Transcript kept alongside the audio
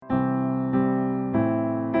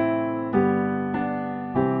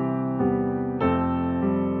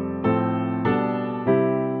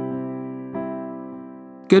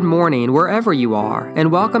Good morning, wherever you are, and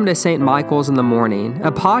welcome to St. Michael's in the Morning,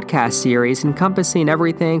 a podcast series encompassing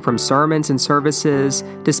everything from sermons and services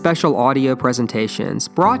to special audio presentations,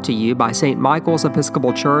 brought to you by St. Michael's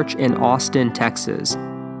Episcopal Church in Austin, Texas.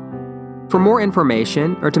 For more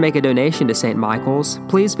information or to make a donation to St. Michael's,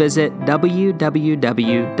 please visit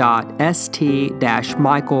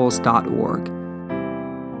www.st-michaels.org.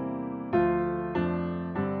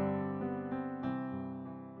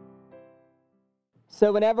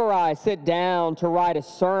 So whenever I sit down to write a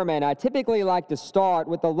sermon, I typically like to start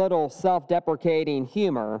with a little self-deprecating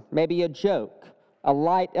humor, maybe a joke, a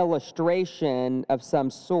light illustration of some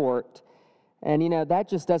sort. And that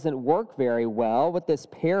just doesn't work very well with this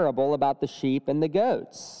parable about the sheep and the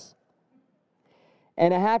goats.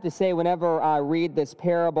 And I have to say, whenever I read this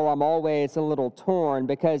parable, I'm always a little torn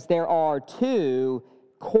because there are two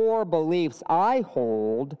core beliefs I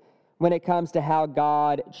hold when it comes to how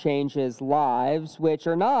God changes lives, which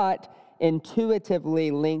are not intuitively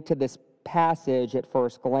linked to this passage at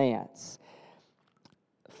first glance.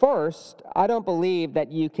 First, I don't believe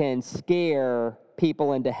that you can scare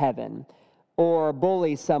people into heaven or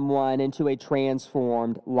bully someone into a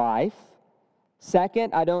transformed life.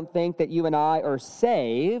 Second, I don't think that you and I are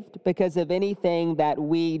saved because of anything that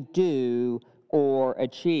we do or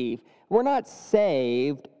achieve. We're not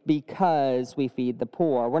saved because we feed the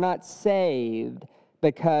poor. We're not saved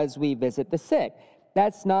because we visit the sick.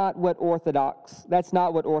 That's not what Orthodox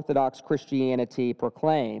Christianity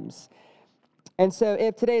proclaims. And so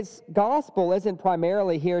if today's gospel isn't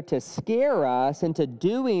primarily here to scare us into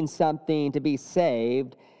doing something to be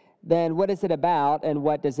saved, then what is it about and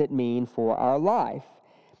what does it mean for our life?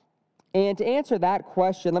 And to answer that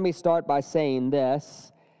question, let me start by saying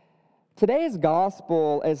this. Today's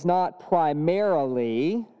gospel is not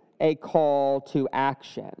primarily a call to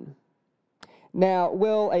action. Now,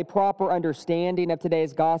 will a proper understanding of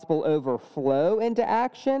today's gospel overflow into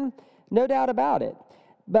action? No doubt about it.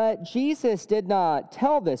 But Jesus did not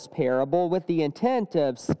tell this parable with the intent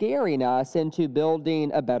of scaring us into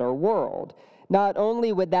building a better world. Not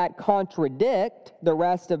only would that contradict the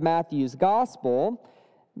rest of Matthew's gospel,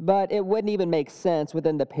 but it wouldn't even make sense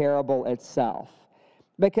within the parable itself.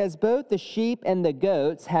 Because both the sheep and the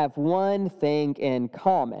goats have one thing in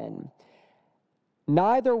common.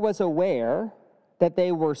 Neither was aware that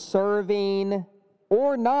they were serving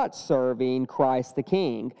or not serving Christ the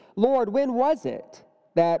King. Lord, when was it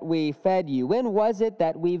that we fed you? When was it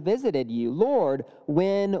that we visited you? Lord,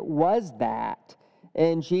 when was that?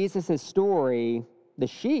 In Jesus' story, the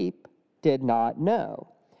sheep did not know.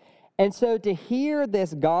 And so to hear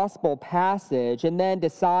this gospel passage and then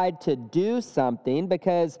decide to do something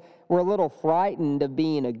because we're a little frightened of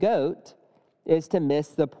being a goat is to miss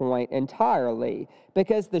the point entirely.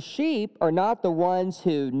 Because the sheep are not the ones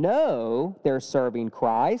who know they're serving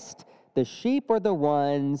Christ. The sheep are the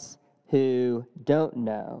ones who don't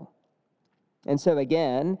know. And so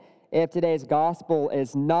again, if today's gospel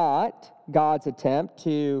is not God's attempt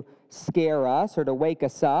to scare us or to wake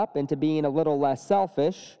us up into being a little less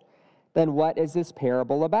selfish, then what is this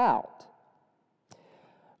parable about?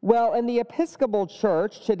 Well, in the Episcopal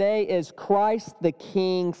Church, today is Christ the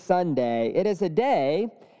King Sunday. It is a day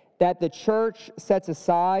that the church sets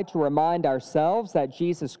aside to remind ourselves that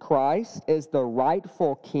Jesus Christ is the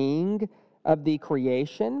rightful King of the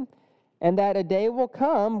creation, and that a day will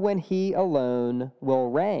come when he alone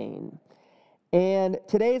will reign. And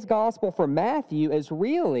today's gospel from Matthew is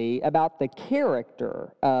really about the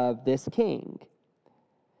character of this king.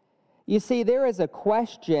 You see, there is a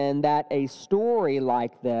question that a story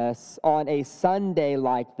like this, on a Sunday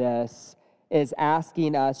like this, is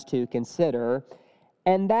asking us to consider,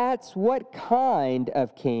 and that's what kind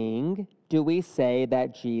of king do we say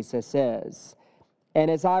that Jesus is?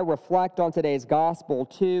 And as I reflect on today's gospel,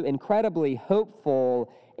 two incredibly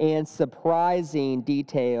hopeful and surprising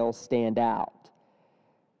details stand out.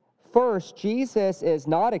 First, Jesus is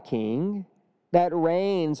not a king that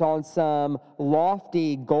reigns on some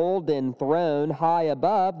lofty golden throne high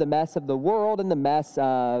above the mess of the world and the mess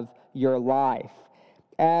of your life.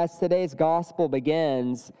 As today's gospel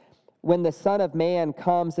begins, when the Son of Man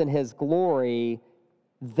comes in his glory,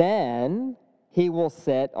 then he will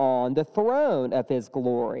sit on the throne of his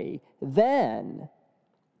glory. Then,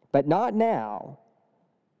 but not now.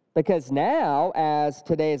 Because now, as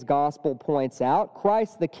today's gospel points out,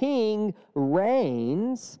 Christ the King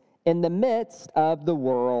reigns in the midst of the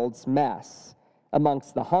world's mess,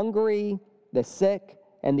 amongst the hungry, the sick,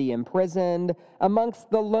 and the imprisoned,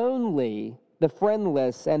 amongst the lonely, the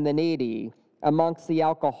friendless, and the needy, amongst the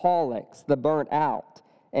alcoholics, the burnt out,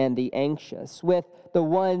 and the anxious, with the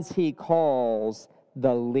ones he calls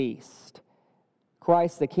the least.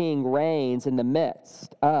 Christ the King reigns in the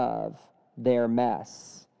midst of their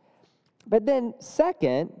mess. But then,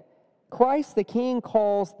 second, Christ the King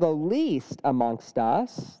calls the least amongst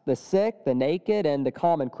us, the sick, the naked, and the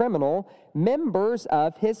common criminal, members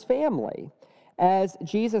of his family. As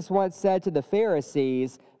Jesus once said to the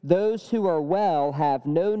Pharisees, those who are well have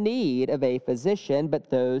no need of a physician,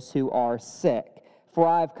 but those who are sick. For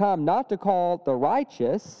I have come not to call the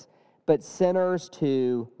righteous, but sinners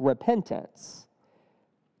to repentance.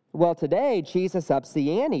 Well, today, Jesus ups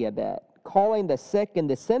the ante a bit, calling the sick and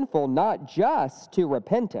the sinful not just to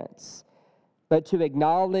repentance, but to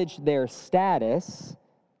acknowledge their status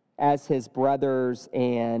as his brothers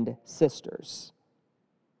and sisters.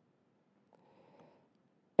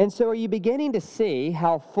 And so are you beginning to see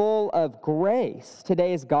how full of grace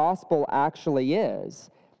today's gospel actually is?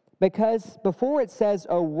 Because before it says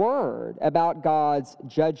a word about God's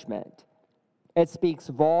judgment, it speaks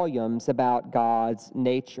volumes about God's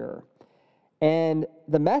nature. And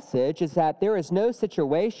the message is that there is no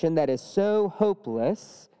situation that is so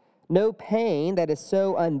hopeless, no pain that is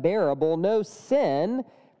so unbearable, no sin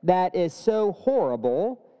that is so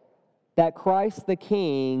horrible that Christ the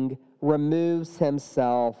King removes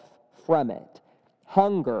himself from it.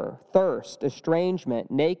 Hunger, thirst, estrangement,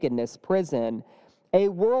 nakedness, prison, a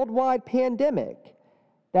worldwide pandemic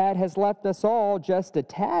that has left us all just a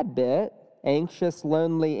tad bit anxious,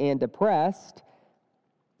 lonely, and depressed.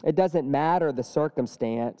 It doesn't matter the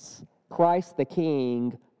circumstance. Christ the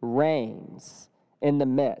King reigns in the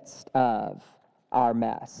midst of our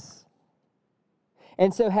mess.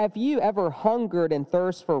 And so have you ever hungered and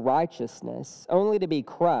thirst for righteousness only to be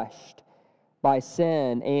crushed by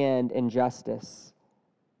sin and injustice?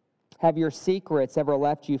 Have your secrets ever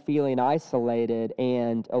left you feeling isolated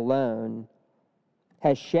and alone?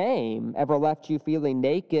 Has shame ever left you feeling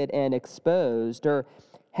naked and exposed? Or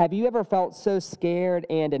have you ever felt so scared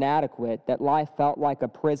and inadequate that life felt like a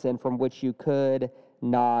prison from which you could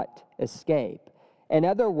not escape? In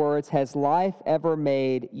other words, has life ever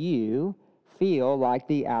made you feel like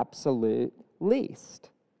the absolute least?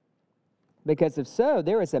 Because if so,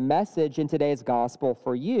 there is a message in today's gospel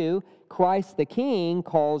for you. Christ the King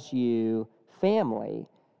calls you family,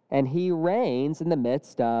 and he reigns in the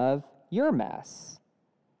midst of your mess.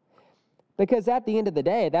 Because at the end of the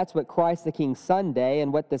day, that's what Christ the King Sunday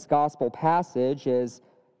and what this gospel passage is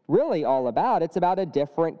really all about. It's about a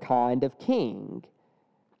different kind of king.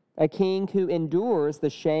 A king who endures the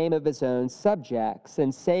shame of his own subjects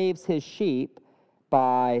and saves his sheep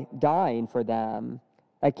by dying for them.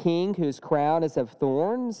 A king whose crown is of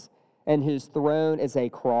thorns and whose throne is a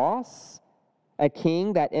cross. A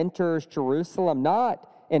king that enters Jerusalem not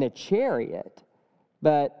in a chariot,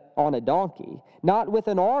 but on a donkey. Not with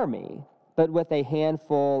an army, but with a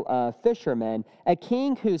handful of fishermen. A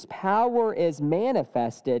king whose power is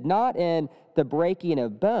manifested not in the breaking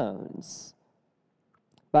of bones,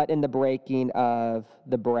 but in the breaking of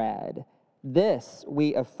the bread. This,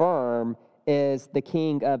 we affirm, is the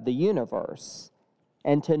King of the universe.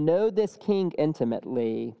 And to know this King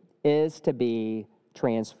intimately is to be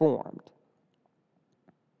transformed.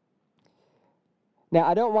 Now,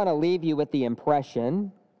 I don't want to leave you with the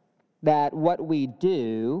impression that what we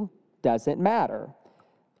do doesn't matter.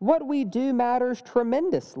 What we do matters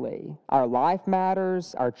tremendously. Our life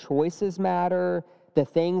matters, our choices matter, the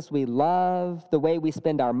things we love, the way we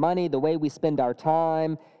spend our money, the way we spend our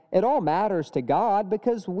time. It all matters to God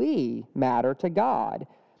because we matter to God.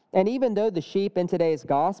 And even though the sheep in today's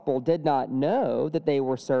gospel did not know that they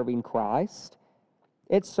were serving Christ,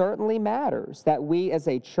 it certainly matters that we as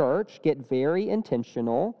a church get very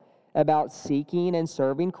intentional about seeking and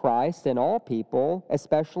serving Christ in all people,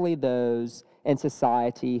 especially those in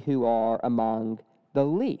society who are among the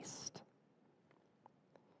least.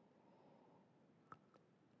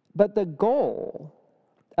 But the goal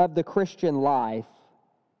of the Christian life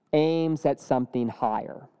aims at something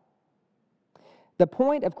higher. The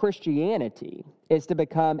point of Christianity is to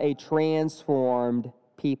become a transformed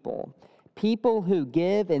people. People who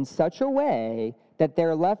give in such a way that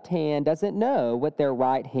their left hand doesn't know what their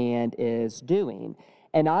right hand is doing.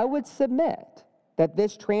 And I would submit that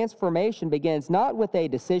this transformation begins not with a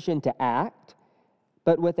decision to act,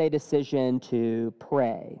 but with a decision to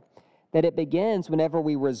pray. That it begins whenever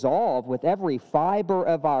we resolve with every fiber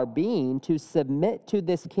of our being to submit to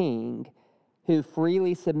this King who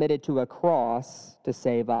freely submitted to a cross to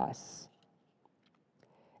save us.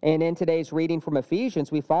 And in today's reading from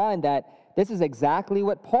Ephesians, we find that this is exactly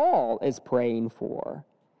what Paul is praying for.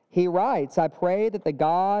 He writes, I pray that the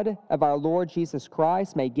God of our Lord Jesus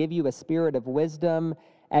Christ may give you a spirit of wisdom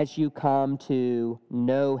as you come to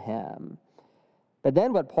know him. But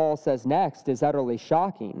then what Paul says next is utterly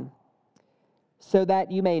shocking. So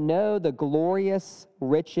that you may know the glorious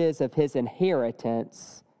riches of his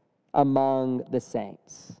inheritance among the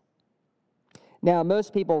saints. Now,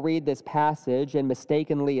 most people read this passage and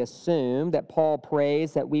mistakenly assume that Paul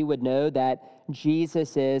prays that we would know that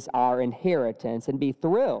Jesus is our inheritance and be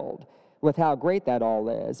thrilled with how great that all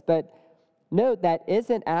is. But note, that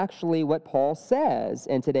isn't actually what Paul says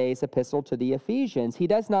in today's epistle to the Ephesians. He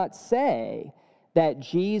does not say that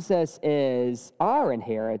Jesus is our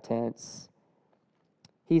inheritance.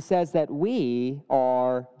 He says that we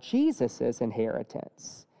are Jesus's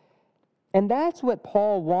inheritance. And that's what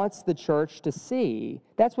Paul wants the church to see.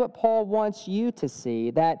 That's what Paul wants you to see,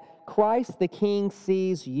 that Christ the King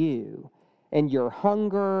sees you and your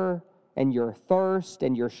hunger and your thirst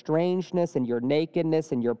and your strangeness and your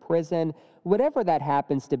nakedness and your prison, whatever that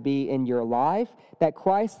happens to be in your life, that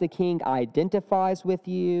Christ the King identifies with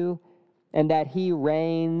you and that he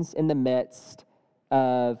reigns in the midst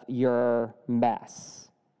of your mess.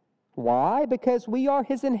 Why? Because we are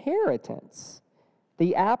his inheritance,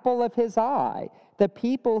 the apple of his eye, the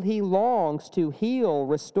people he longs to heal,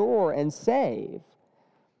 restore, and save.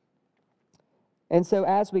 And so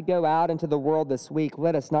as we go out into the world this week,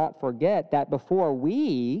 let us not forget that before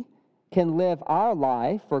we can live our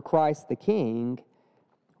life for Christ the King,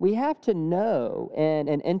 we have to know in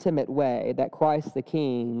an intimate way that Christ the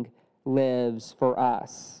King lives for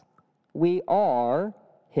us. We are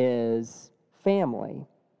his family.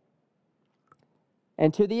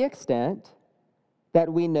 And to the extent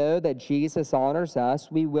that we know that Jesus honors us,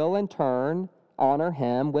 we will in turn honor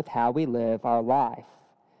him with how we live our life.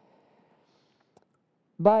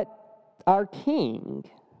 But our King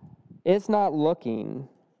is not looking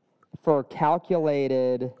for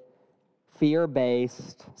calculated,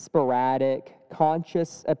 fear-based, sporadic,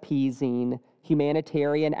 conscious appeasing,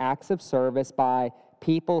 humanitarian acts of service by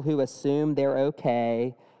people who assume they're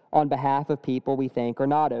okay on behalf of people we think are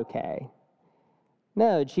not okay.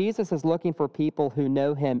 No, Jesus is looking for people who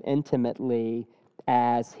know him intimately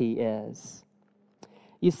as he is.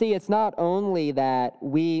 You see, it's not only that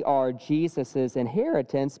we are Jesus's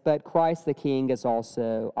inheritance, but Christ the King is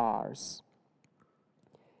also ours.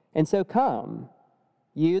 And so come,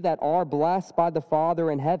 you that are blessed by the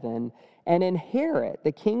Father in heaven, and inherit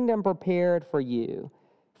the kingdom prepared for you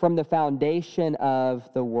from the foundation of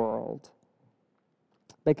the world.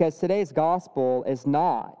 Because today's gospel is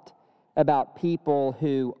not about people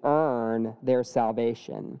who earn their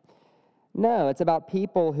salvation. No, it's about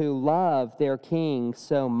people who love their King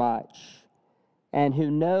so much and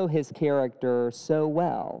who know his character so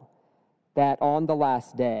well that on the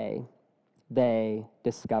last day they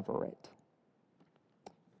discover it.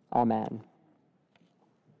 Amen.